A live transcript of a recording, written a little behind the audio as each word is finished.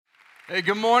Hey,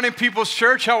 good morning, People's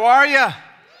Church. How are you?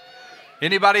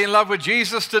 Anybody in love with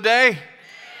Jesus today?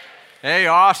 Hey,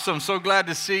 awesome. So glad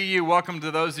to see you. Welcome to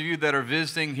those of you that are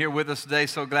visiting here with us today.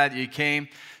 So glad you came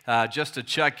just to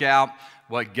check out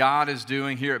what God is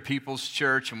doing here at People's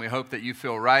Church, and we hope that you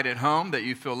feel right at home, that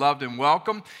you feel loved and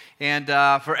welcome. And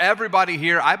for everybody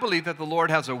here, I believe that the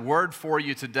Lord has a word for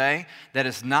you today, that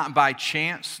it's not by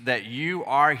chance that you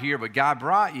are here, but God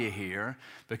brought you here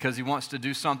because He wants to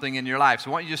do something in your life.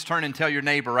 So why don't you just turn and tell your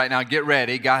neighbor right now, get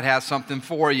ready, God has something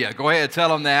for you. Go ahead, tell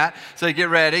them that. Say, get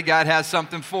ready, God has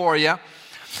something for you.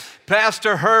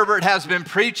 Pastor Herbert has been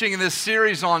preaching in this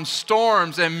series on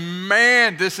storms, and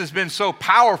man, this has been so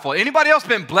powerful. Anybody else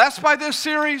been blessed by this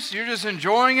series? You're just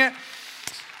enjoying it?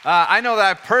 I know that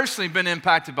I've personally been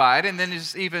impacted by it, and then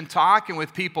just even talking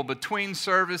with people between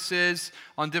services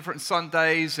on different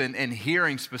Sundays and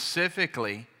hearing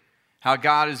specifically how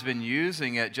God has been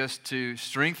using it just to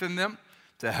strengthen them,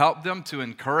 to help them, to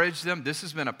encourage them. This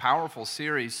has been a powerful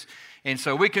series. And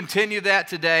so we continue that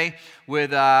today with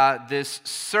this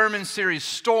sermon series,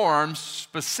 Storms,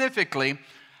 specifically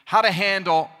how to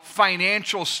handle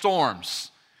financial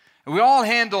storms. And we all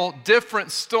handle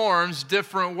different storms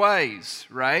different ways,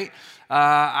 right?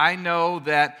 I know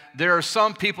that there are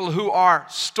some people who are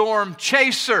storm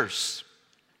chasers.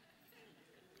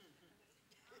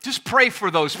 Just pray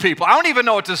for those people. I don't even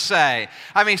know what to say.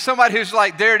 I mean, somebody who's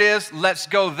like, there it is, let's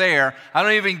go there. I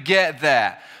don't even get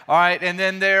that. All right, and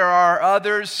then there are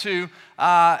others who,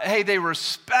 hey, they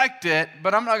respect it,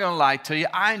 but I'm not going to lie to you.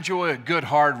 I enjoy a good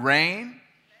hard rain.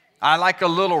 I like a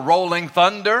little rolling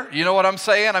thunder. You know what I'm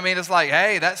saying? I mean, it's like,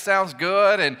 hey, that sounds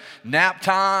good, and nap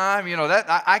time, you know, that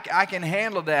I can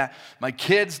handle that. My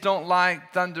kids don't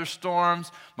like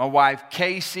thunderstorms. My wife,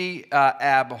 Casey,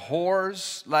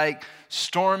 abhors like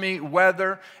stormy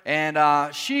weather,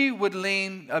 and she would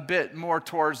lean a bit more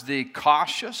towards the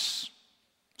cautious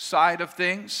side of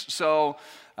things. So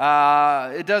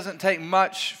it doesn't take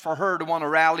much for her to want to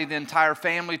rally the entire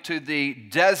family to the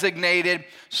designated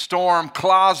storm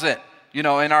closet, you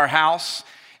know, in our house.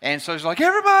 And so she's like,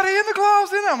 everybody in the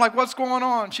closet. I'm like, what's going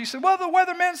on? She said, well, the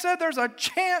weatherman said there's a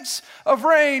chance of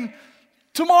rain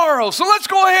tomorrow. So let's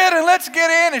go ahead and let's get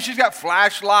in. And she's got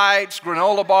flashlights,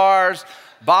 granola bars,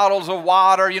 bottles of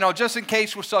water, you know, just in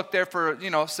case we're stuck there for,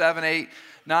 7, 8,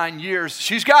 9 years.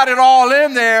 She's got it all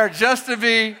in there just to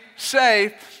be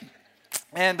safe.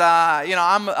 And,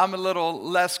 I'm a little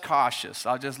less cautious.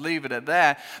 I'll just leave it at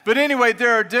that. But anyway,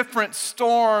 there are different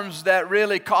storms that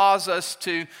really cause us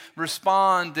to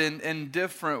respond in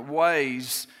different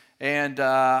ways. And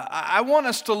I want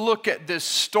us to look at this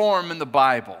storm in the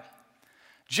Bible,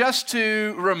 just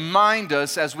to remind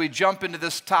us as we jump into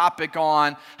this topic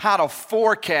on how to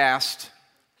forecast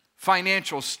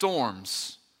financial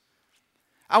storms.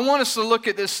 I want us to look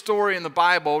at this story in the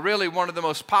Bible, really one of the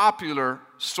most popular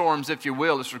storms, if you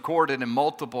will. It's recorded in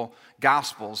multiple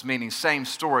Gospels, meaning same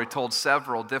story told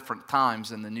several different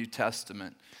times in the New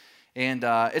Testament. And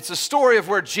it's a story of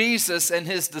where Jesus and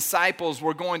His disciples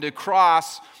were going to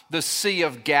cross the Sea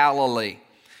of Galilee.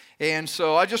 And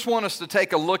so I just want us to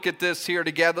take a look at this here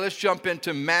together. Let's jump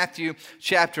into Matthew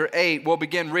chapter 8. We'll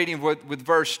begin reading with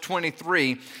verse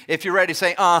 23. If you're ready,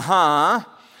 say, uh-huh.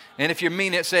 And if you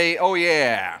mean it, say, oh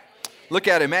yeah. Look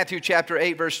at it, Matthew chapter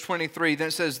 8, verse 23. Then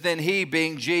it says, then He,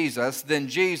 being Jesus,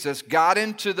 got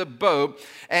into the boat,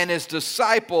 and His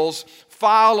disciples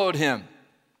followed Him.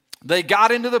 They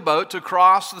got into the boat to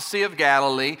cross the Sea of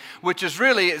Galilee, which is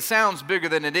really, it sounds bigger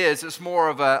than it is. It's more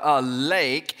of a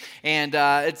lake, and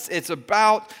it's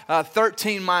about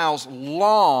 13 miles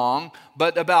long,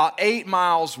 but about 8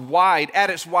 miles wide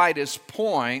at its widest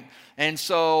point. And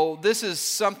so this is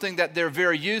something that they're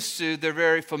very used to, they're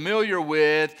very familiar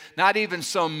with, not even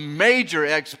some major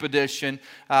expedition.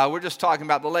 We're just talking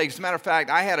about the lake. As a matter of fact,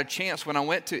 I had a chance when I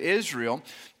went to Israel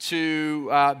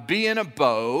to be in a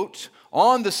boat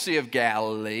on the Sea of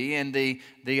Galilee, and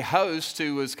the host,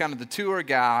 who was kind of the tour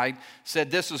guide,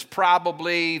 said this was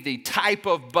probably the type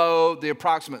of boat, the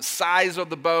approximate size of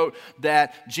the boat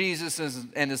that Jesus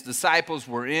and His disciples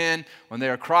were in when they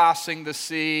were crossing the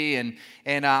sea.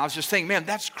 And I was just thinking, man,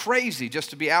 that's crazy just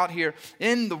to be out here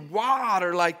in the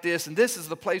water like this, and this is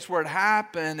the place where it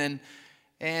happened.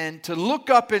 And to look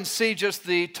up and see just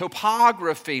the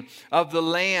topography of the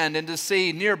land, and to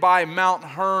see nearby Mount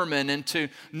Hermon, and to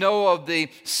know of the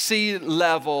sea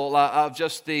level of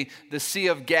just the Sea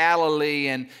of Galilee,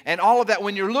 and all of that.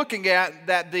 When you're looking at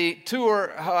that, the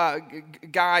tour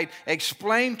guide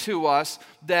explained to us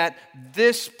that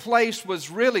this place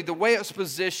was really, the way it was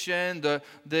positioned,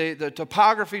 the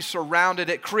topography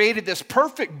surrounded it, created this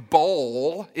perfect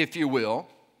bowl, if you will,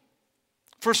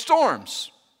 for storms.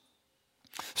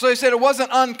 So he said it wasn't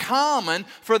uncommon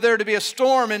for there to be a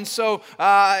storm. And so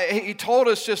he told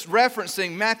us, just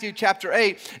referencing Matthew chapter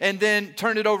 8, and then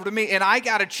turned it over to me. And I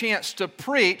got a chance to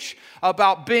preach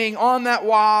about being on that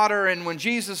water and when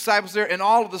Jesus' disciples there and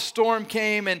all of the storm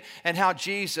came and how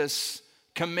Jesus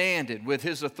commanded with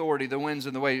his authority the winds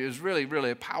and the waves. It was really,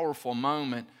 really a powerful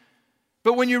moment.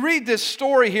 But when you read this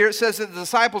story here, it says that the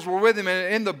disciples were with him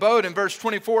in the boat. And verse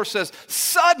 24 says,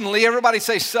 suddenly, everybody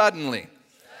say suddenly.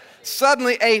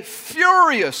 Suddenly a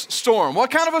furious storm. What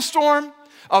kind of a storm?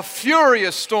 A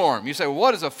furious storm. You say, well,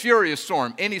 what is a furious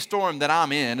storm? Any storm that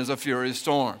I'm in is a furious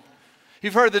storm.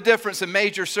 You've heard the difference in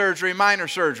major surgery, minor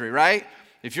surgery, right?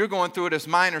 If you're going through it, it's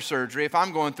minor surgery. If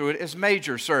I'm going through it, it's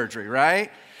major surgery, right?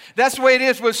 That's the way it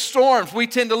is with storms. We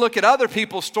tend to look at other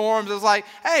people's storms as like,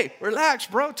 hey, relax,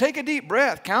 bro. Take a deep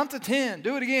breath. Count to 10.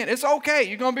 Do it again. It's okay.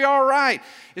 You're going to be all right.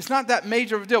 It's not that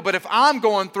major of a deal. But if I'm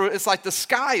going through it, it's like the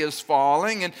sky is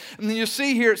falling. And then you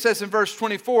see here, it says in verse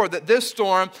 24 that this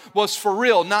storm was for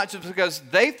real, not just because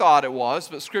they thought it was,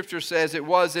 but Scripture says it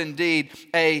was indeed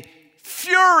a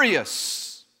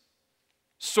furious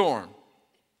storm.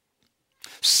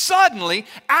 Suddenly,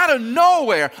 out of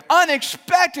nowhere,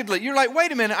 unexpectedly, you're like,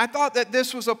 wait a minute, I thought that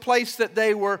this was a place that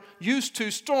they were used to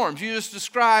storms. You just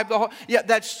described the whole, yeah,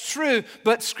 that's true,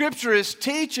 but Scripture is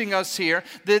teaching us here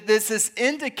that this is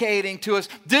indicating to us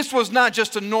this was not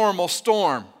just a normal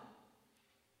storm.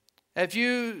 Have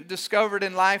you discovered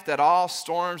in life that all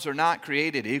storms are not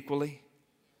created equally?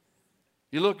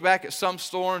 You look back at some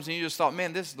storms and you just thought,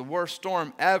 man, this is the worst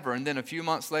storm ever. And then a few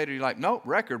months later, you're like, nope,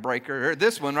 record breaker. Or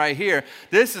this one right here,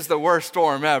 this is the worst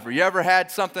storm ever. You ever had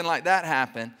something like that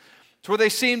happen? It's where they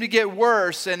seem to get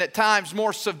worse and at times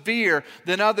more severe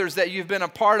than others that you've been a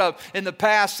part of in the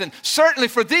past. And certainly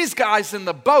for these guys in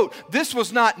the boat, this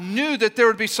was not new that there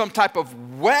would be some type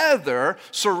of weather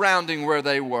surrounding where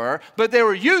they were, but they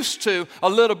were used to a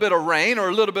little bit of rain or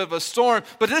a little bit of a storm.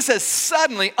 But this is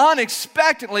suddenly,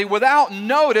 unexpectedly, without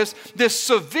notice, this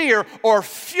severe or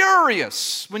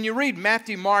furious. When you read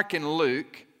Matthew, Mark, and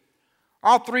Luke,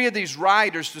 all three of these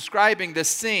writers describing this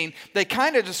scene, they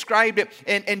kind of described it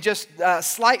in just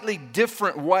slightly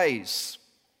different ways.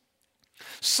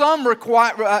 Some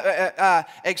require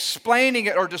explaining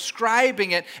it or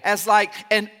describing it as like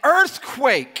an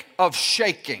earthquake of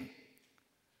shaking.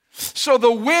 So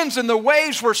the winds and the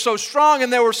waves were so strong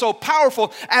and they were so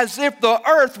powerful as if the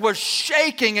earth was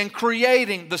shaking and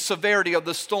creating the severity of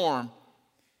the storm.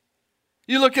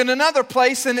 You look in another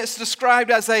place and it's described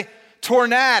as a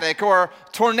tornadic or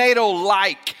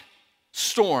tornado-like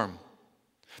storm.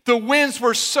 The winds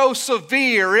were so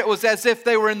severe, it was as if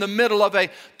they were in the middle of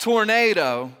a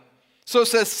tornado. So it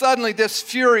says, suddenly this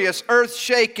furious,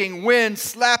 earth-shaking,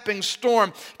 wind-slapping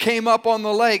storm came up on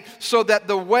the lake so that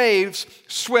the waves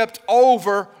swept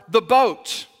over the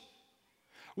boat.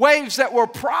 Waves that were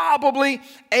probably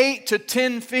 8 to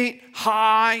 10 feet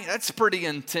high. That's pretty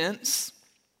intense.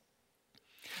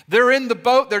 They're in the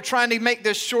boat. They're trying to make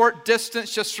this short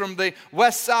distance just from the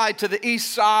west side to the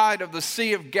east side of the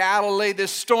Sea of Galilee.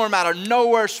 This storm out of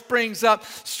nowhere springs up,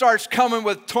 starts coming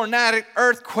with tornadic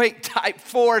earthquake type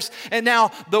force. And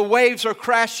now the waves are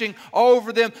crashing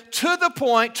over them to the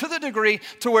point, to the degree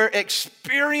to where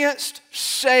experienced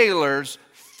sailors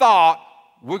thought,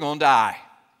 we're going to die.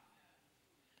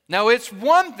 Now, it's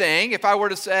one thing if I were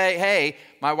to say, hey,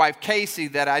 my wife Casey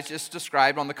that I just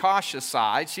described on the cautious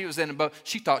side, she was in a boat,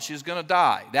 she thought she was going to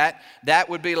die. That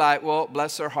would be like, well,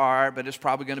 bless her heart, but it's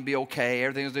probably going to be okay.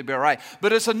 Everything's going to be all right.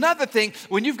 But it's another thing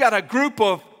when you've got a group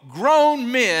of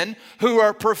grown men who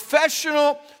are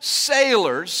professional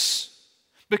sailors,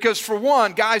 because for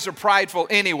one, guys are prideful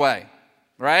anyway,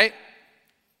 right?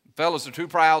 Fellas are too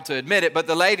proud to admit it, but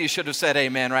the ladies should have said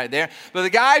amen right there. But the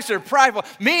guys are prideful,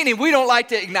 meaning we don't like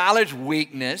to acknowledge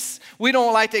weakness. We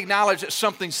don't like to acknowledge that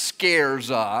something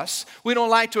scares us. We don't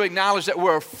like to acknowledge that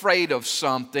we're afraid of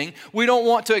something. We don't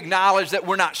want to acknowledge that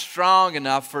we're not strong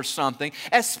enough for something,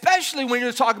 especially when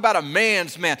you're talking about a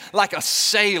man's man, like a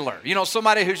sailor. You know,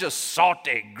 somebody who's just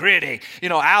salty, gritty, you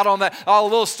know, out on that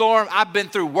little storm. I've been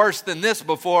through worse than this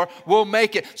before. We'll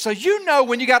make it. So you know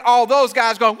when you got all those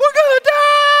guys going, we're going to die.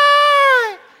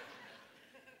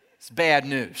 It's bad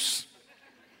news.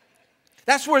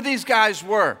 That's where these guys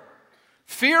were,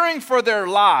 fearing for their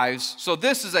lives. So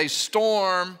this is a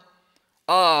storm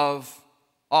of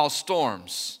all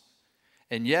storms.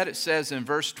 And yet it says in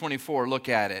verse 24, look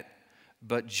at it.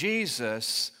 But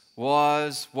Jesus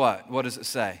was what? What does it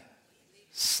say?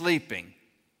 Sleeping.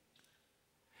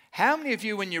 How many of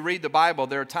you, when you read the Bible,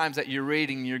 there are times that you're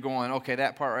reading and you're going, okay,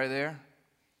 that part right there,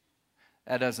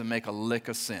 That doesn't make a lick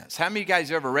of sense. How many of you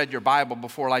guys ever read your Bible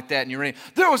before like that and you're reading,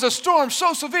 there was a storm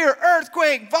so severe,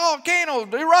 earthquake, volcano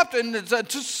erupted,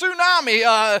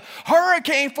 tsunami,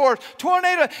 hurricane force,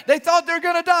 tornado. They thought they were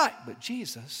going to die. But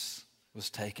Jesus was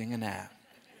taking a nap.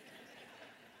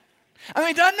 I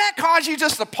mean, doesn't that cause you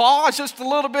just to pause just a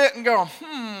little bit and go,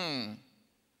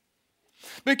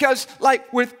 Because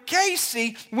like with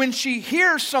Casey, when she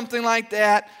hears something like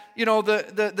that, you know,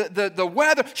 the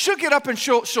weather, she'll get up and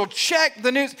she'll check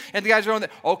the news. And the guys are on there,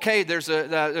 okay, there's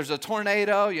a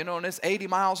tornado, you know, and it's 80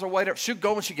 miles or whatever. She'll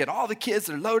go and she'll get all the kids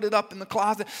that are loaded up in the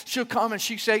closet. She'll come and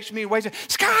she shakes me and waves,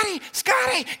 Scotty,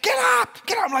 get up.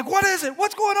 I'm like, what is it?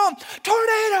 What's going on?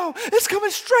 Tornado. It's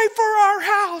coming straight for our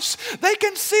house. They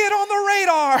can see it on the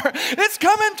radar. It's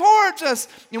coming towards us.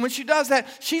 And when she does that,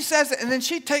 she says it, and then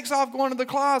she takes off going to the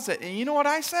closet. And you know what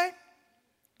I say?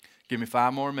 Give me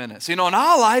 5 more minutes. You know, and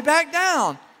I'll lie back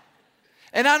down.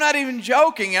 And I'm not even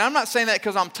joking. And I'm not saying that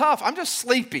because I'm tough. I'm just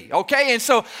sleepy, okay? And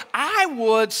so I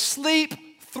would sleep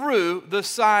through the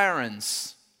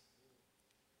sirens.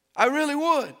 I really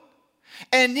would.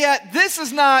 And yet this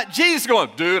is not Jesus going,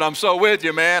 dude, I'm so with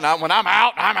you, man. When I'm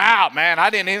out, man. I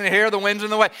didn't even hear the winds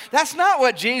and the waves. That's not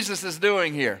what Jesus is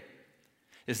doing here.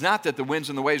 It's not that the winds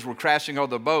and the waves were crashing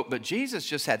over the boat, but Jesus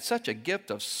just had such a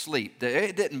gift of sleep that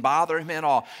it didn't bother him at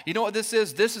all. You know what this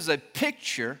is? This is a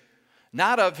picture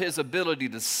not of his ability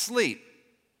to sleep,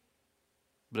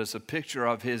 but it's a picture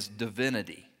of his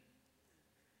divinity.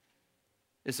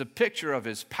 It's a picture of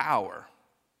his power.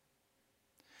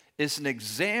 It's an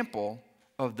example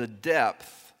of the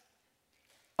depth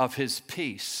of his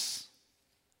peace.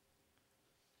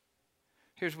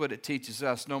 Here's what it teaches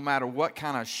us. No matter what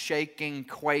kind of shaking,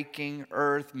 quaking,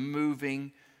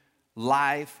 earth-moving,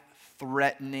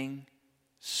 life-threatening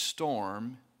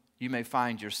storm you may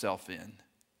find yourself in,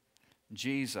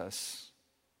 Jesus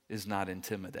is not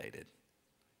intimidated.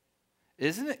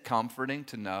 Isn't it comforting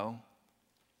to know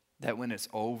that when it's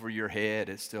over your head,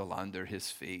 it's still under his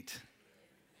feet?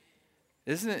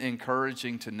 Isn't it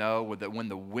encouraging to know that when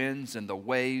the winds and the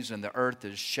waves and the earth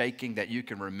is shaking, that you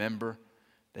can remember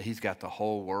that he's got the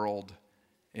whole world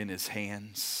in his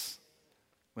hands?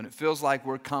 When it feels like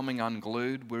we're coming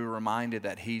unglued, we're reminded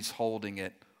that he's holding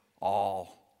it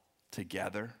all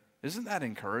together. Isn't that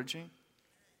encouraging?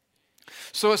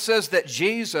 So it says that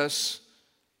Jesus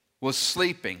was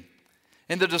sleeping.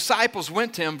 And the disciples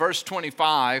went to him, verse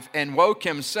 25, and woke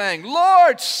him saying,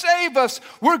 Lord, save us,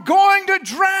 we're going to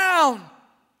drown.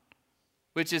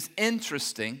 Which is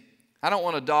interesting. I don't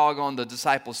want to dog on the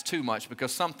disciples too much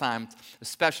because sometimes,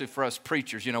 especially for us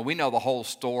preachers, you know, we know the whole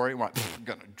story. We're like, we're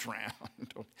going to drown.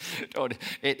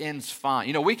 It ends fine.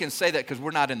 You know, we can say that because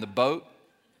we're not in the boat.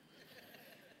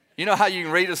 You know how you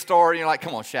can read a story and you're like,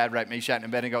 come on, Shadrach, Meshach, and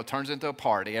Abednego, turns into a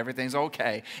party. Everything's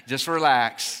okay. Just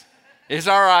relax. It's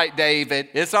all right, David.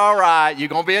 It's all right. You're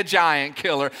going to be a giant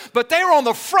killer. But they were on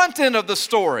the front end of the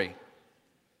story.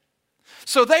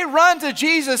 So they run to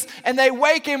Jesus and they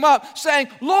wake him up saying,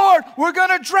 Lord, we're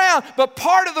going to drown. But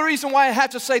part of the reason why I have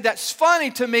to say that's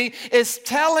funny to me is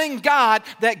telling God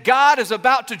that God is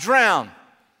about to drown.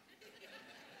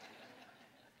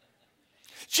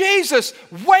 Jesus,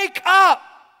 wake up.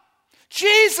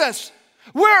 Jesus,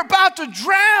 we're about to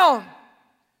drown.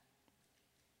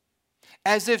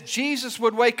 As if Jesus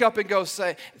would wake up and go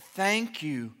say, thank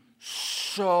you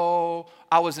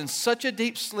I was in such a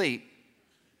deep sleep.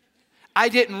 I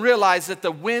didn't realize that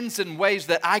the winds and waves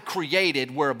that I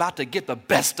created were about to get the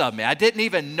best of me. I didn't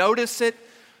even notice it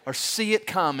or see it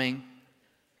coming.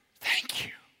 Thank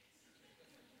you.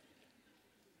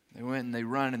 They went and they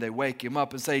run and they wake him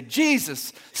up and say,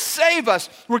 Jesus, save us.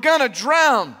 We're going to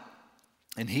drown.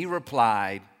 And he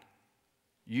replied,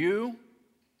 you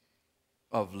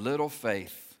of little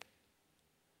faith,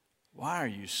 why are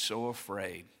you so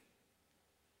afraid?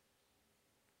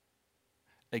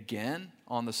 Again,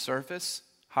 on the surface,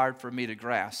 hard for me to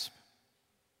grasp.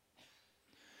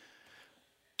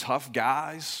 Tough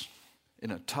guys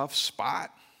in a tough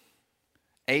spot,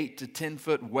 8 to 10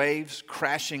 foot waves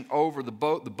crashing over the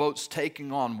boat. The boat's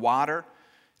taking on water.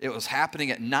 It was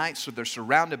happening at night, so they're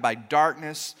surrounded by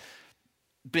darkness,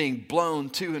 being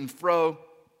blown to and fro.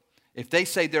 If they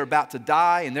say they're about to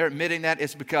die and they're admitting that,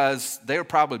 it's because they're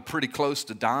probably pretty close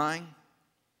to dying.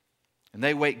 And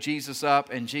they wake Jesus up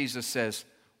and Jesus says,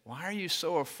 why are you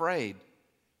so afraid?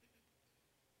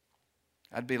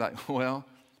 I'd be like, well,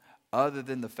 other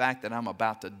than the fact that I'm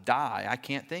about to die, I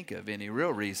can't think of any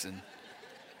real reason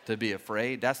to be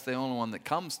afraid. That's the only one that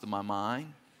comes to my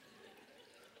mind.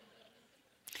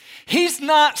 He's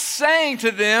not saying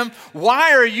to them,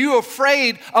 why are you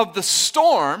afraid of the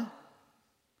storm?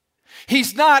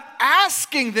 He's not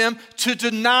asking them to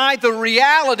deny the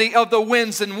reality of the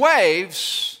winds and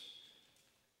waves.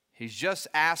 He's just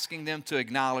asking them to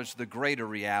acknowledge the greater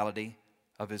reality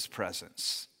of His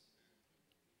presence.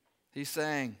 He's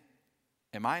saying,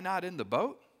 am I not in the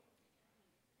boat?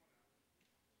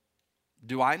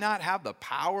 Do I not have the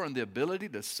power and the ability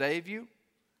to save you?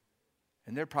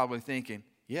 And they're probably thinking,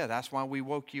 yeah, that's why we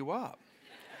woke you up.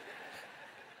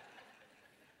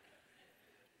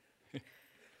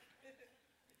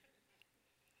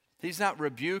 He's not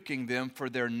rebuking them for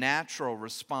their natural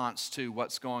response to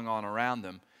what's going on around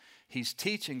them. He's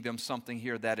teaching them something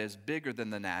here that is bigger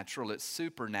than the natural. It's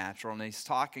supernatural, and He's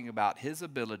talking about His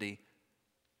ability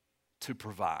to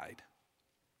provide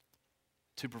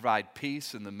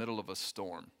peace in the middle of a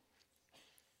storm.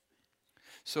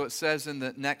 So it says in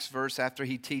the next verse, after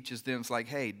He teaches them, it's like,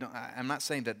 hey, no, I'm not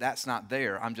saying that that's not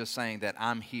there. I'm just saying that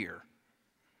I'm here,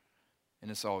 and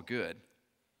it's all good.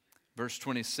 Verse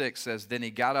 26 says, then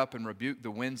He got up and rebuked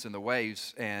the winds and the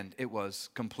waves, and it was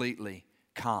completely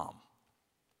calm.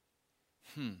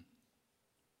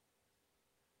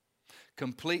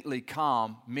 Completely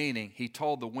calm, meaning He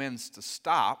told the winds to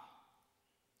stop,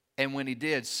 and when He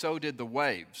did, so did the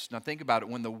waves. Now think about it.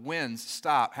 When the winds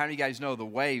stop, how do you guys know the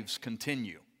waves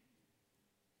continue?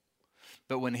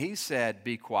 But when He said,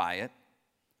 be quiet,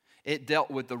 it dealt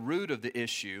with the root of the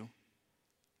issue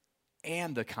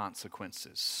and the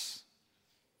consequences.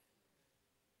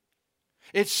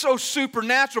 It's so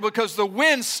supernatural because the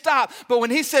wind stopped, but when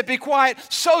He said be quiet,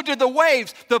 so did the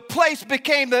waves. The place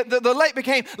became, the lake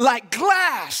became like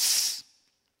glass,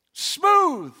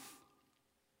 smooth.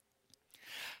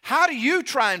 How do you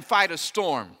try and fight a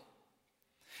storm?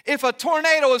 If a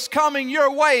tornado is coming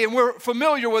your way, and we're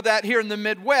familiar with that here in the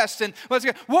Midwest, and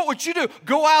what would you do?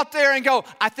 Go out there and go,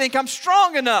 I think I'm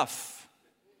strong enough.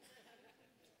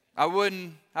 I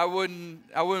wouldn't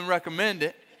recommend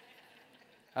it.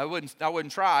 I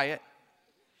wouldn't try it.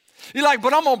 You're like,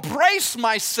 but I'm going to brace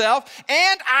myself,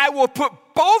 and I will put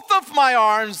both of my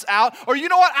arms out. Or you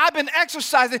know what? I've been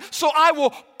exercising, so I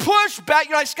will push back.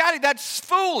 You're like, Scotty, that's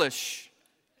foolish.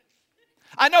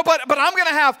 I know, but I'm going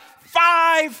to have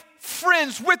 5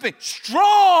 friends with me.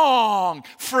 Strong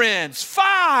friends.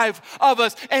 5 of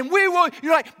us. And we will,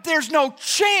 you're like, there's no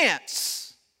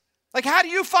chance. Like, how do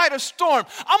you fight a storm?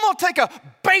 I'm going to take a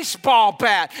baseball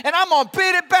bat and I'm going to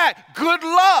beat it back. Good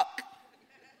luck.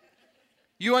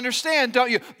 You understand,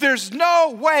 don't you? There's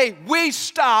no way we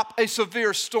stop a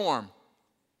severe storm.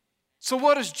 So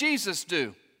what does Jesus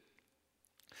do?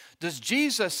 Does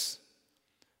Jesus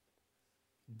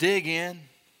dig in?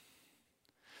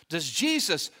 Does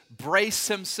Jesus brace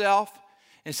Himself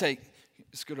and say,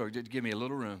 it's good, Lord, give me a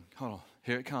little room. Hold on,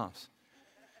 here it comes.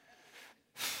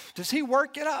 Does He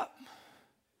work it up?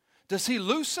 Does He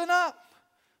loosen up?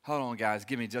 Hold on, guys,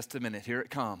 give me just a minute. Here it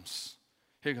comes.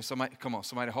 Here goes somebody. Come on,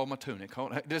 somebody hold my tunic.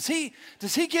 Does he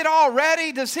get all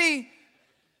ready? Does He?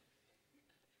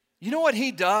 You know what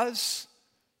He does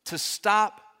to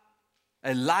stop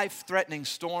a life-threatening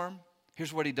storm?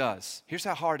 Here's what He does. Here's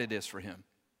how hard it is for Him.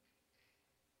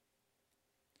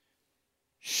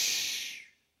 Shh.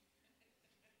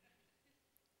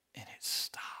 And it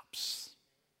stops.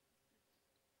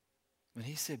 When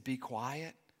He said, be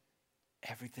quiet,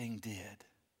 everything did.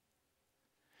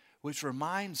 Which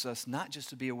reminds us not just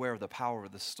to be aware of the power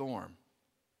of the storm,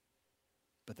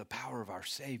 but the power of our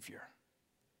Savior.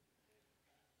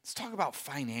 Let's talk about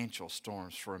financial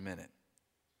storms for a minute.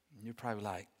 And you're probably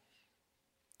like,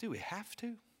 do we have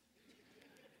to?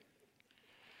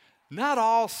 Not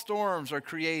all storms are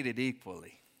created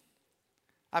equally.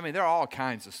 I mean, there are all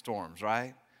kinds of storms,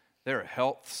 right? There are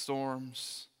health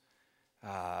storms.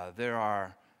 There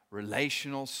are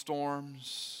relational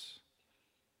storms.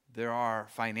 There are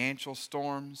financial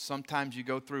storms. Sometimes you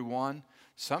go through one.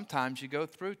 Sometimes you go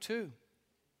through 2.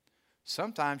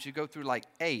 Sometimes you go through like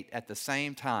 8 at the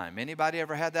same time. Anybody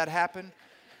ever had that happen?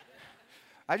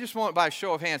 I just want, by a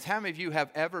show of hands, how many of you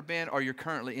have ever been or you're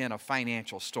currently in a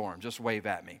financial storm? Just wave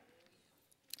at me.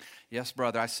 Yes,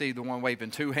 brother, I see the one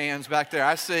waving 2 hands back there.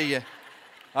 I see you.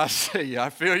 I see you. I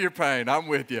feel your pain. I'm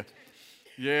with you.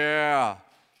 Yeah.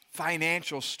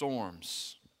 Financial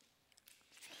storms.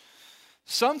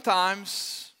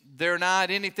 Sometimes they're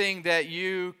not anything that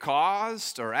you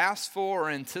caused or asked for or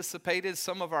anticipated.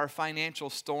 Some of our financial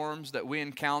storms that we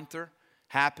encounter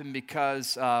happen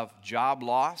because of job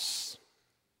loss.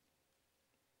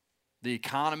 The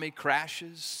economy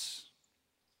crashes.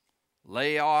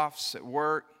 Layoffs at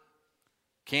work.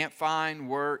 Can't find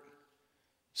work.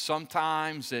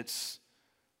 Sometimes it's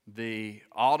the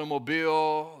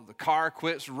automobile, the car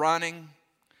quits running.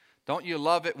 Don't you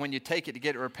love it when you take it to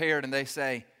get it repaired and they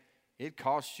say, it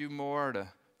costs you more to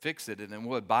fix it than it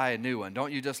would buy a new one.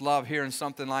 Don't you just love hearing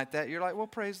something like that? You're like, well,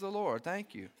 praise the Lord.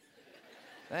 Thank you.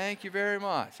 Thank you very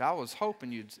much. I was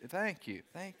hoping you'd, thank you.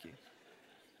 And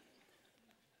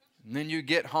then you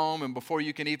get home, and before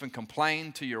you can even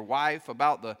complain to your wife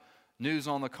about the news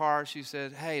on the car, she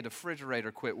said, hey, the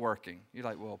refrigerator quit working. You're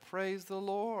like, well, praise the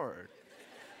Lord.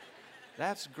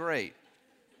 That's great.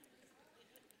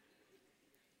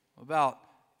 About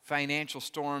financial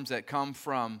storms that come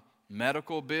from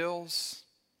medical bills.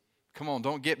 Come on,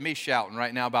 don't get me shouting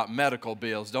right now about medical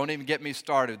bills. Don't even get me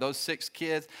started. Those 6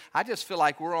 kids, I just feel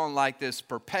like we're on like this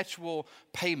perpetual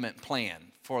payment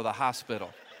plan for the hospital.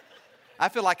 I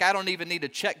feel like I don't even need to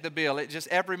check the bill. It just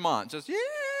every month, just,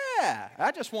 yeah,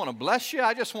 I just want to bless you.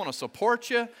 I just want to support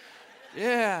you.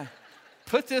 Yeah,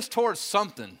 put this towards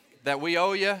something that we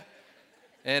owe you.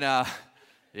 And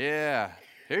yeah,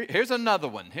 here's another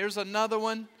one. Here's another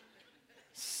one.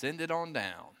 Send it on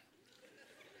down.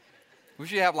 We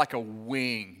should have like a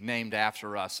wing named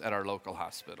after us at our local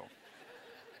hospital.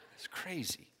 It's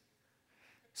crazy.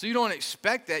 So you don't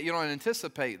expect that. You don't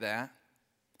anticipate that.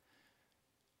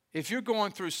 If you're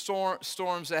going through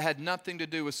storms that had nothing to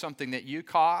do with something that you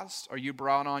caused or you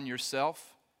brought on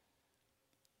yourself.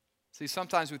 See,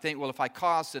 sometimes we think, well, if I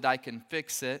caused it, I can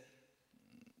fix it.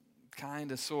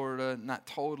 Kind of, sort of, not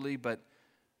totally, but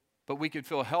we could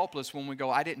feel helpless when we go,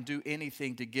 I didn't do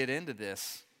anything to get into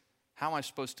this. How am I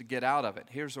supposed to get out of it?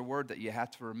 Here's a word that you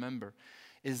have to remember,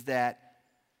 is that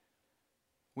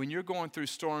when you're going through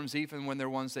storms, even when they're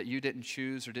ones that you didn't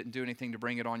choose or didn't do anything to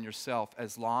bring it on yourself,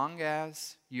 as long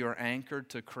as you're anchored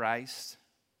to Christ,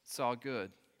 it's all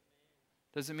good.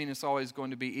 Doesn't mean it's always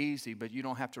going to be easy, but you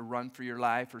don't have to run for your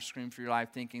life or scream for your life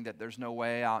thinking that there's no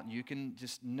way out. You can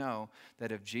just know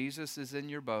that if Jesus is in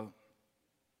your boat,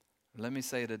 let me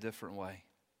say it a different way.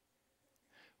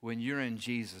 When you're in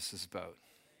Jesus' boat,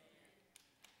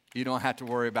 you don't have to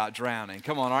worry about drowning.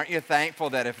 Come on, aren't you thankful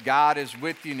that if God is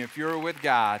with you and if you're with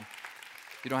God,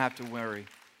 you don't have to worry?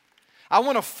 I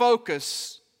want to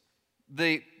focus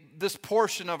this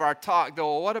portion of our talk,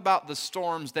 though. What about the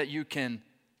storms that you can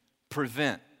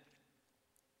prevent?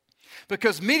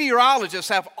 Because meteorologists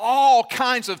have all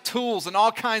kinds of tools and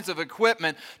all kinds of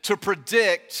equipment to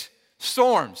predict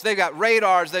storms. They've got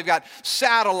radars, they've got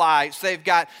satellites, they've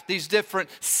got these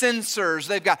different sensors,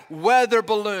 they've got weather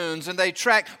balloons, and they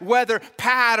track weather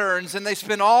patterns, and they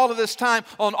spend all of this time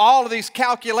on all of these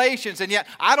calculations. And yet,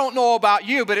 I don't know about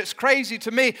you, but it's crazy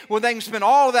to me when they can spend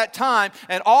all of that time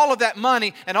and all of that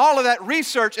money and all of that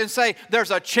research and say, there's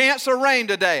a chance of rain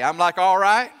today. I'm like, all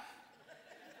right.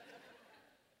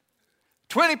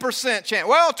 20% chance.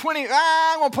 Well,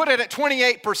 I'm going to put it at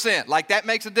 28%. Like that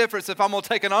makes a difference if I'm going to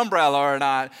take an umbrella or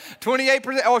not.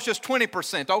 28%, oh, it's just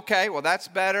 20%. Okay, well, that's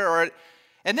better.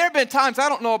 And there have been times, I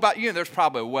don't know about you, and there's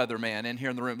probably a weatherman in here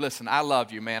in the room. Listen, I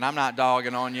love you, man. I'm not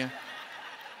dogging on you.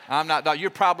 You're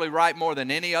probably right more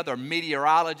than any other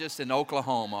meteorologist in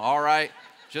Oklahoma, all right?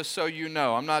 Just so you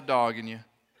know, I'm not dogging you.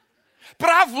 But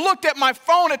I've looked at my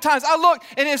phone at times. I look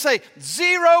and it say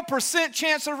 0%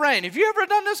 chance of rain. Have you ever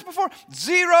done this before?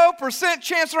 0%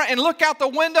 chance of rain. And look out the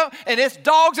window and it's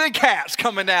dogs and cats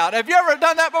coming out. Have you ever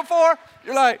done that before?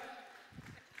 You're like,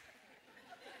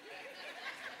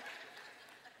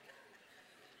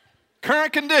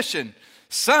 current condition,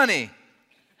 sunny,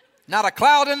 not a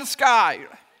cloud in the sky.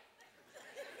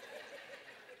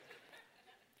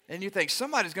 And you think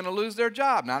somebody's going to lose their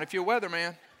job. Not if you're a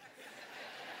weatherman.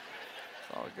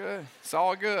 It's all good. It's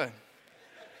all good.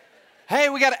 Hey,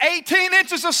 we got 18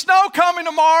 inches of snow coming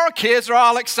tomorrow. Kids are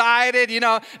all excited, you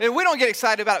know. And we don't get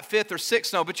excited about fifth or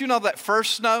sixth snow, but you know that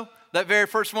first snow, that very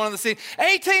first one of the season.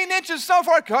 18 inches of snow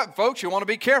for our folks. You want to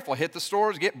be careful. Hit the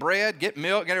stores, get bread, get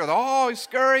milk, get everything. Oh, he's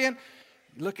scurrying,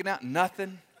 looking out,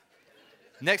 nothing.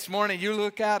 Next morning, you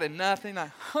look out and nothing.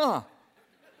 Like,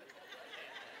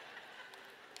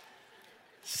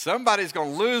 somebody's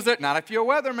going to lose it. Not if you're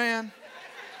a weatherman.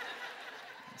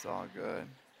 It's all good.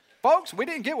 Folks, we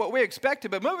didn't get what we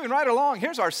expected, but moving right along,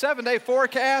 here's our 7-day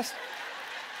forecast.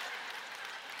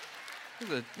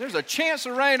 There's a chance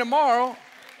of rain tomorrow.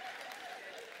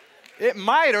 It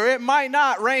might or it might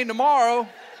not rain tomorrow.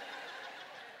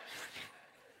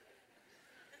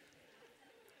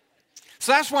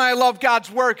 So that's why I love God's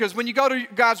Word, because when you go to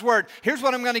God's Word, here's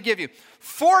what I'm going to give you.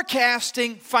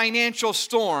 Forecasting financial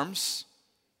storms,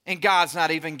 and God's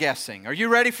not even guessing. Are you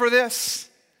ready for this?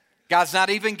 God's not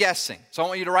even guessing. So I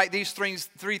want you to write these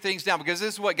three things down, because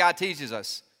this is what God teaches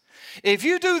us. If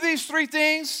you do these three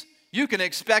things, you can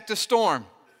expect a storm.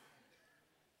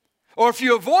 Or if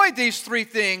you avoid these three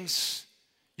things,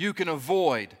 you can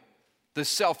avoid the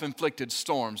self-inflicted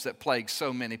storms that plague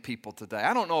so many people today.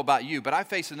 I don't know about you, but I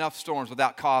face enough storms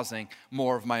without causing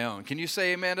more of my own. Can you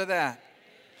say amen to that?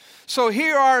 So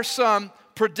here are some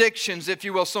predictions, if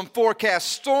you will, some forecasts.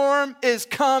 Storm is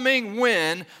coming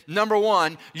when, number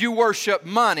one, you worship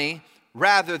money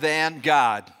rather than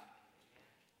God.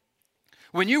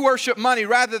 When you worship money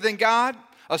rather than God,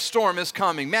 a storm is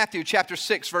coming. Matthew chapter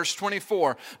 6, verse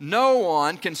 24. No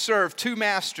one can serve two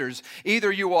masters. Either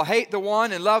you will hate the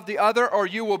one and love the other, or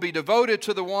you will be devoted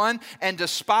to the one and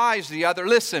despise the other.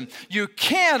 Listen, you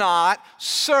cannot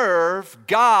serve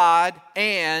God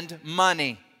and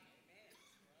money.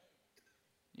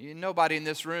 Nobody in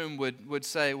this room would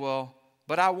say, well,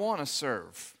 but I want to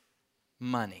serve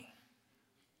money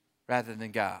rather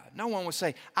than God. No one would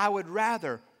say, I would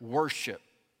rather worship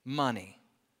money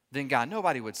than God.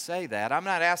 Nobody would say that. I'm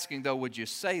not asking, though, would you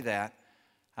say that?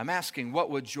 I'm asking, what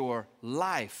would your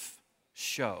life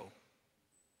show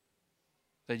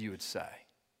that you would say?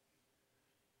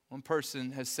 One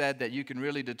person has said that you can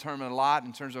really determine a lot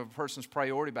in terms of a person's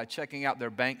priority by checking out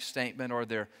their bank statement or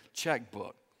their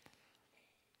checkbook.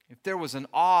 If there was an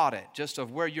audit just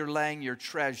of where you're laying your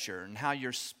treasure and how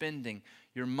you're spending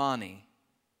your money,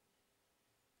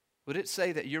 would it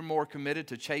say that you're more committed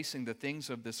to chasing the things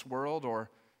of this world or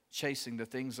chasing the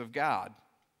things of God?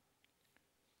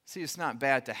 See, it's not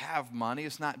bad to have money.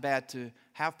 It's not bad to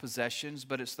have possessions,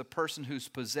 but it's the person who's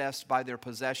possessed by their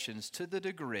possessions to the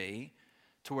degree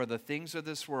to where the things of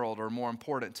this world are more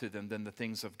important to them than the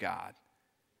things of God.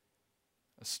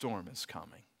 A storm is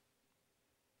coming.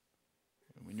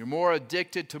 When you're more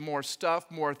addicted to more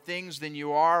stuff, more things than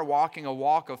you are walking a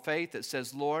walk of faith that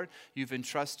says, Lord, you've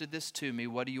entrusted this to me.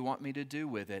 What do you want me to do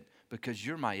with it? Because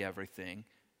you're my everything.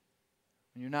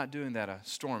 When you're not doing that, a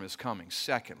storm is coming.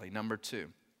 Secondly, number two,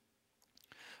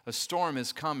 a storm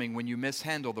is coming when you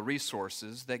mishandle the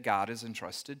resources that God has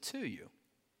entrusted to you.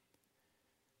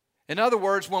 In other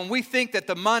words, when we think that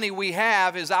the money we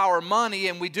have is our money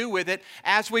and we do with it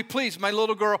as we please. My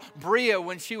little girl, Bria,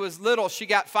 when she was little, she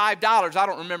got $5. I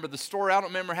don't remember the story. I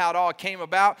don't remember how it all came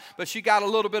about, but she got a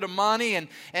little bit of money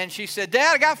and she said,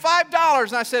 Dad, I got $5.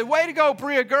 And I said, way to go,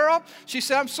 Bria girl. She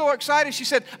said, I'm so excited. She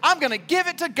said, I'm going to give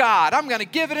it to God. I'm going to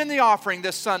give it in the offering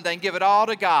this Sunday and give it all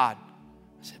to God.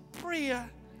 I said, Bria,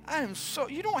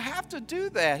 you don't have to do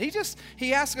that.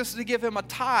 He asked us to give him a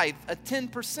tithe, a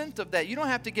 10% of that. You don't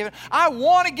have to give it. I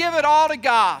want to give it all to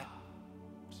God.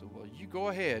 So, well, you go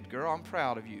ahead, girl. I'm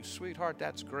proud of you. Sweetheart,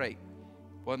 that's great.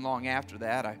 Wasn't long after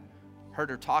that, I heard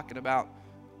her talking about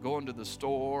going to the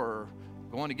store or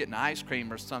going to get an ice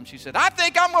cream or something. She said, I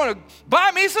think I'm going to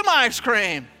buy me some ice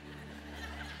cream.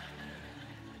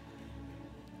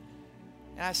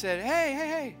 And I said,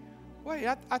 hey. Wait,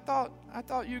 I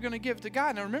thought you were going to give it to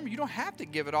God. Now remember, you don't have to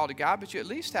give it all to God, but you at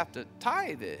least have to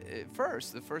tithe it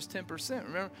first, the first 10%.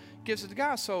 Remember, gives it to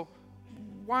God. So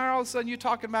why all of a sudden you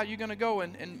talking about you're going to go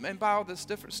and buy all this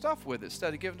different stuff with it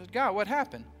instead of giving it to God? What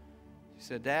happened? She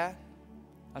said, Dad,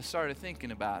 I started thinking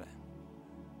about it.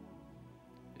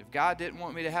 If God didn't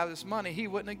want me to have this money, he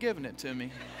wouldn't have given it to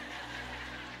me.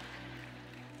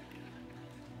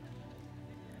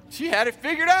 She had it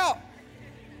figured out.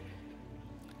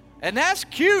 And that's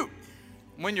cute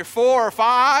when you're 4 or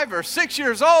 5 or 6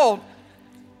 years old.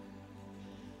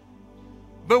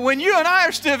 But when you and I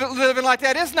are still living like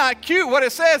that, it's not cute. What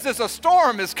it says is a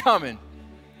storm is coming.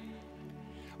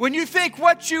 When you think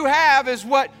what you have is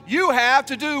what you have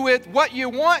to do with what you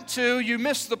want to, you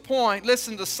miss the point.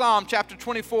 Listen to Psalm chapter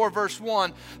 24, verse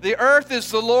 1. The earth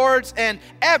is the Lord's and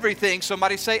everything,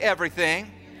 somebody say everything,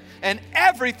 and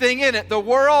everything in it, the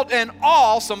world and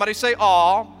all, somebody say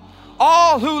all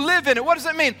who live in it. What does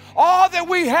it mean? All that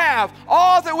we have,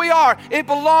 all that we are, it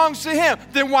belongs to him.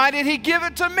 Then why did he give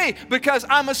it to me? Because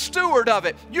I'm a steward of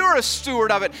it. You're a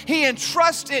steward of it. He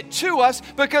entrusts it to us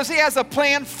because he has a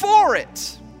plan for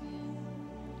it.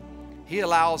 He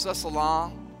allows us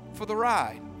along for the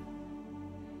ride.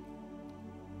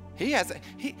 He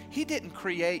didn't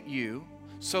create you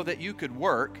so that you could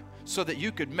work, so that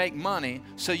you could make money,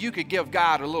 so you could give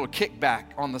God a little kickback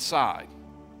on the side.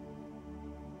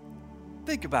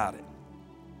 Think about it.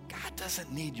 God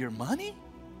doesn't need your money.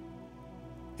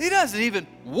 He doesn't even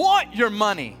want your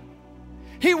money.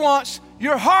 He wants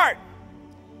your heart.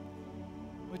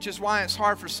 Which is why it's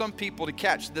hard for some people to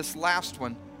catch this last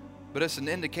one, but it's an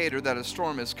indicator that a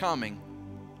storm is coming.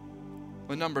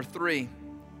 But number 3,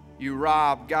 you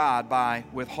rob God by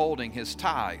withholding his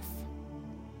tithe.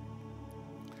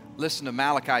 Listen to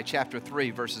Malachi chapter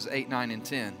 3, verses 8, 9, and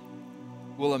 10.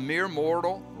 Will a mere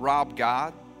mortal rob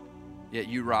God? Yet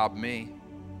you rob me.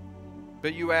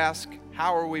 But you ask,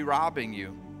 how are we robbing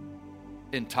you?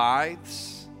 In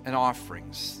tithes and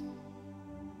offerings.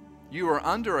 You are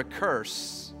under a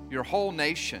curse, your whole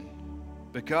nation,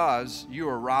 because you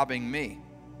are robbing me.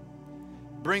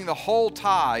 Bring the whole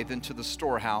tithe into the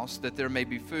storehouse, that there may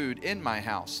be food in my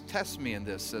house. Test me in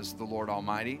this, says the Lord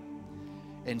Almighty,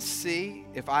 and see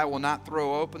if I will not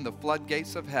throw open the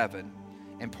floodgates of heaven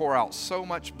and pour out so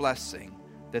much blessing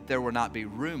that there will not be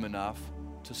room enough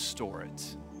to store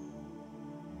it.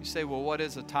 You say, well, what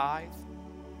is a tithe?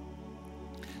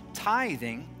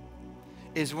 Tithing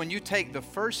is when you take the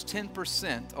first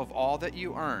 10% of all that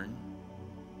you earn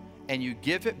and you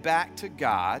give it back to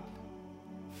God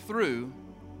through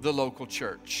the local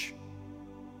church.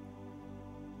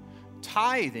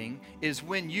 Tithing is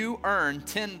when you earn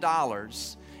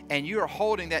 $10 and you are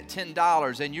holding that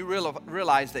 $10 and you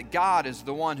realize that God is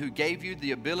the one who gave you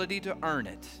the ability to earn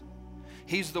it.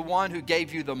 He's the one who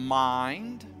gave you the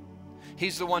mind.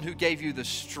 He's the one who gave you the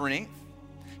strength.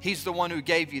 He's the one who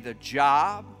gave you the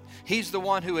job. He's the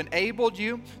one who enabled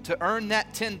you to earn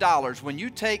that $10. When you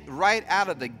take right out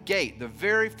of the gate, the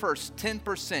very first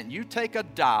 10%, you take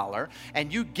 $1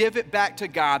 and you give it back to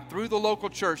God through the local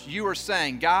church, you are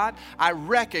saying, God, I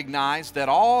recognize that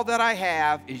all that I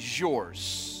have is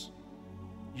yours.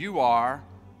 You are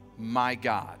my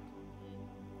God.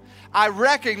 I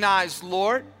recognize,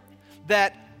 Lord,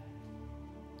 that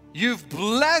you've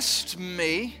blessed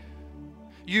me,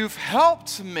 you've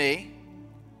helped me,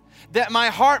 that my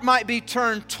heart might be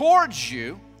turned towards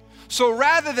you. So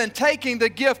rather than taking the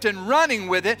gift and running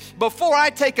with it, before I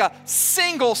take a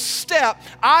single step,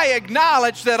 I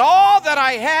acknowledge that all that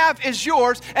I have is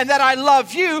yours and that I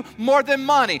love you more than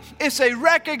money. It's a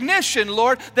recognition,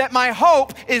 Lord, that my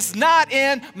hope is not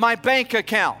in my bank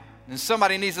account. And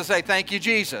somebody needs to say, thank you,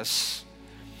 Jesus.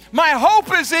 My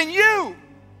hope is in you.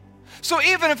 So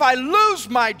even if I lose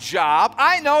my job,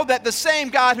 I know that the same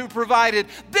God who provided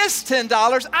this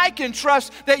 $10, I can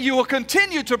trust that you will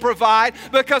continue to provide,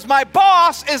 because my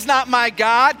boss is not my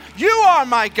God. You are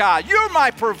my God. You're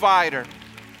my provider.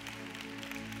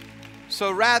 So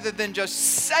rather than just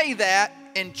say that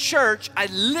in church, I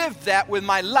live that with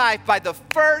my life. By the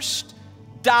first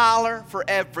dollar for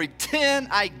every 10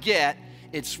 I get,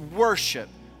 it's worship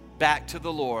back to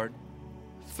the Lord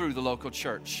through the local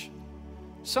church.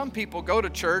 Some people go to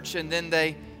church and then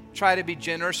they try to be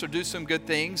generous or do some good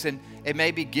things and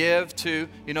maybe give to,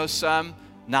 some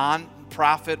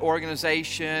non-profit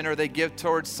organization, or they give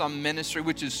towards some ministry,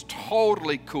 which is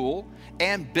totally cool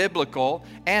and biblical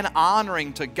and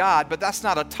honoring to God, but that's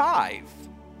not a tithe.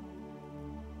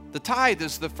 The tithe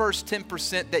is the first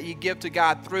 10% that you give to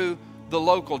God through the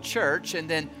local church, and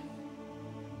then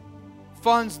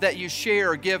funds that you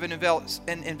share or give and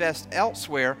invest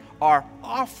elsewhere are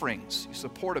offerings. You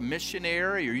support a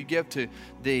missionary, or you give to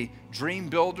the dream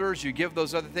builders, you give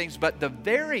those other things. But the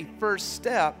very first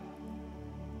step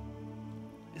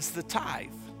is the tithe.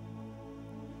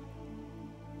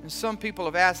 And some people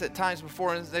have asked at times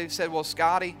before, and they've said, well,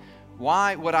 Scotty,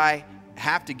 why would I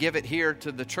have to give it here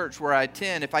to the church where I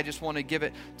attend if I just want to give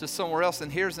it to somewhere else?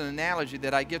 And here's an analogy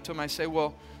that I give to them. I say,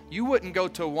 well, you wouldn't go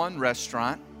to one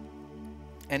restaurant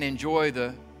and enjoy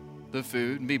the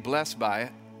food and be blessed by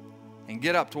it, and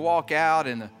get up to walk out,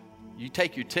 and you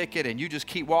take your ticket and you just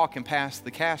keep walking past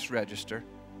the cash register.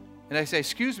 And they say,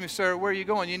 excuse me, sir, where are you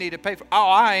going? You need to pay for. Oh,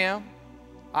 I am.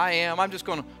 I'm just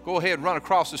going to go ahead and run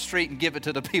across the street and give it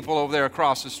to the people over there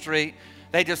across the street.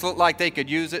 They just look like they could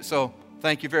use it, so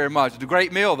thank you very much. It's a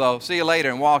great meal, though. See you later,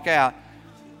 and walk out.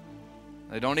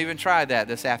 They don't even try that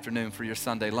this afternoon for your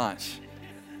Sunday lunch,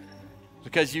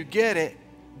 because you get it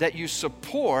that you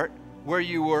support where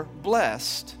you were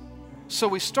blessed. So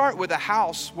we start with a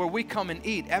house where we come and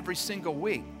eat every single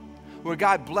week, where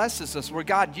God blesses us, where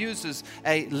God uses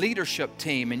a leadership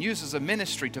team and uses a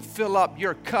ministry to fill up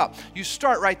your cup. You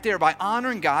start right there by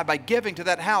honoring God, by giving to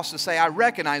that house to say, I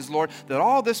recognize, Lord, that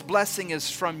all this blessing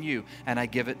is from you, and I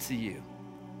give it to you.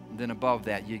 And then above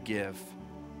that, you give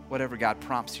whatever God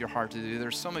prompts your heart to do.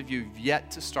 There's some of you yet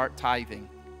to start tithing.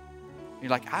 You're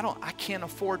like, I can't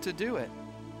afford to do it.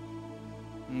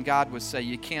 And God would say,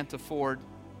 you can't afford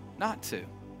not to.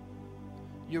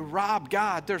 You rob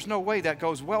God. There's no way that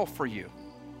goes well for you.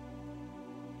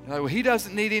 You're like, well, he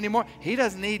doesn't need any more. He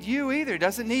doesn't need you either. He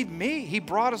doesn't need me. He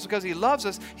brought us because he loves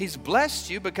us. He's blessed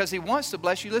you because he wants to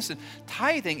bless you. Listen,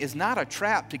 tithing is not a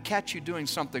trap to catch you doing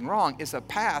something wrong. It's a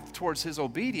path towards his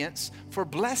obedience for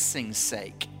blessing's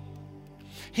sake.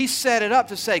 He set it up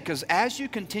to say, because as you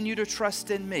continue to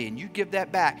trust in me and you give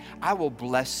that back, I will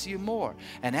bless you more.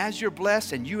 And as you're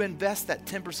blessed and you invest that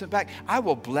 10% back, I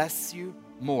will bless you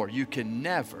more. You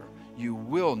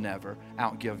will never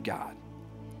outgive God.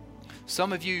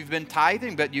 Some of you have been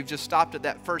tithing, but you've just stopped at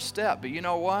that first step. But you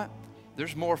know what?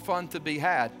 There's more fun to be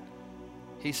had.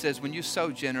 He says, when you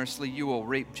sow generously, you will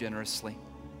reap generously.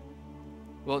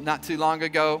 Well, not too long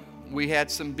ago, we had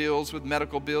some bills with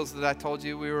medical bills that I told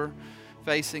you we were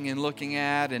facing and looking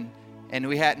at, and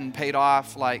we hadn't paid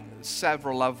off like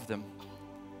several of them.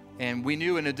 And we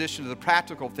knew, in addition to the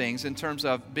practical things, in terms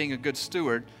of being a good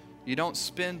steward, you don't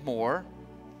spend more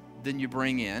than you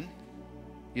bring in.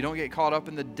 You don't get caught up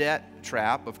in the debt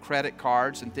trap of credit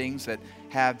cards and things that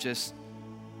have just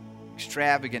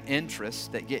extravagant interests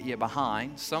that get you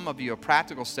behind. Some of you, a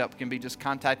practical step can be just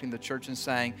contacting the church and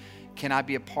saying, can I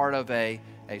be a part of a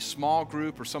small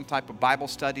group or some type of Bible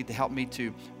study to help me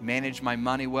to manage my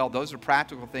money well? Those are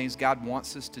practical things. God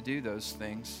wants us to do those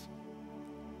things.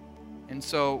 And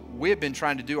so we have been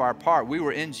trying to do our part. We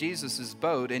were in Jesus'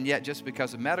 boat, and yet just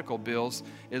because of medical bills,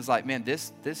 it's like, man,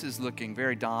 this is looking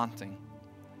very daunting.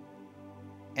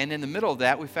 And in the middle of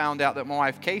that, we found out that my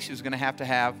wife, Casey, was going to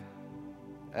have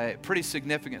a pretty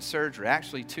significant surgery,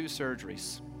 actually 2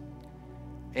 surgeries.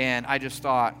 And I just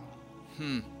thought,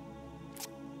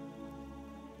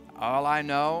 all I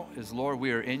know is, Lord,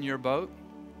 we are in your boat.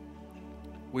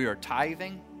 We are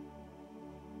tithing.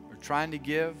 Trying to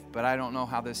give, but I don't know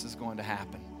how this is going to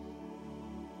happen.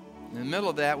 In the middle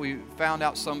of that, we found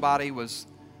out somebody was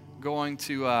going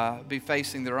to be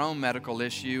facing their own medical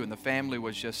issue, and the family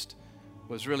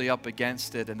was really up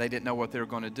against it, and they didn't know what they were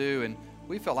going to do. And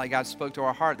we felt like God spoke to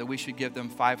our heart that we should give them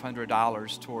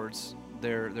 $500 towards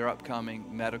their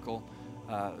upcoming medical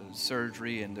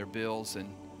surgery and their bills. And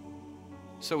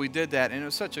so we did that, and it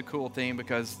was such a cool thing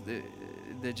because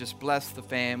they just blessed the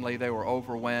family. They were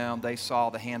overwhelmed. They saw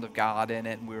the hand of God in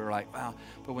it, and we were like, wow.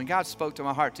 But when God spoke to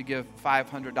my heart to give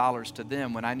 $500 to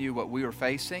them, when I knew what we were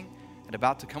facing and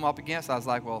about to come up against, I was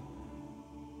like, well,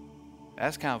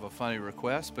 that's kind of a funny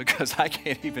request because I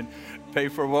can't even pay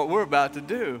for what we're about to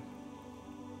do.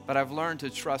 But I've learned to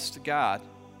trust God,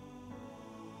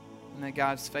 and that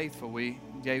God's faithful. We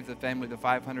gave the family the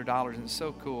 $500, and it's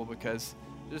so cool because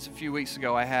just a few weeks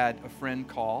ago I had a friend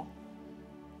call.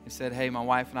 He said, hey, my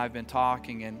wife and I have been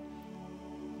talking, and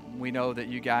we know that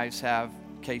you guys have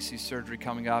Casey's surgery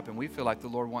coming up, and we feel like the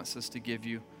Lord wants us to give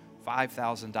you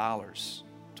 $5,000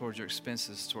 towards your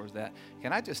expenses towards that.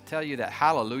 Can I just tell you that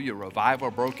hallelujah revival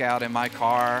broke out in my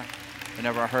car?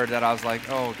 Whenever I heard that, I was like,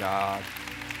 oh, God.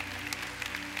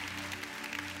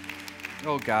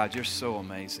 Oh, God, you're so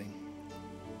amazing.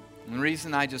 And the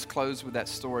reason I just close with that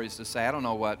story is to say, I don't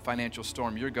know what financial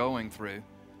storm you're going through.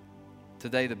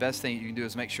 Today, the best thing you can do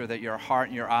is make sure that your heart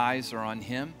and your eyes are on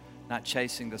Him, not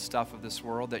chasing the stuff of this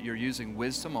world, that you're using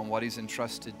wisdom on what He's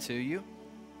entrusted to you.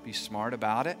 Be smart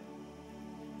about it.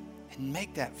 And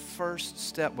make that first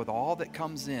step with all that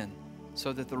comes in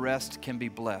so that the rest can be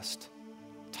blessed.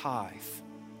 Tithe.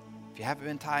 If you haven't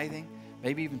been tithing,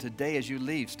 maybe even today as you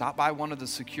leave, stop by one of the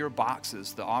secure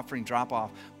boxes, the offering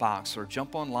drop-off box, or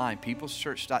jump online,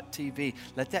 peopleschurch.tv.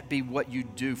 Let that be what you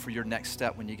do for your next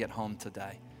step when you get home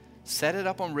today. Set it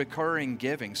up on recurring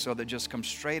giving so that it just comes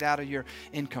straight out of your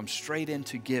income, straight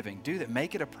into giving. Do that.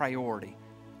 Make it a priority.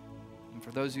 And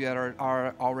for those of you that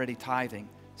are already tithing,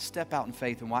 step out in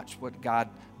faith and watch what God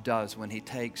does when He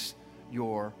takes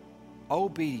your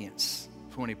obedience,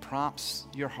 when He prompts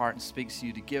your heart and speaks to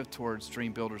you to give towards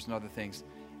Dream Builders and other things.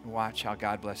 And watch how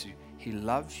God blesses you. He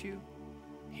loves you.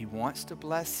 He wants to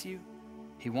bless you.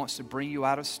 He wants to bring you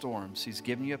out of storms. He's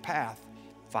given you a path.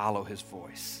 Follow His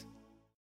voice.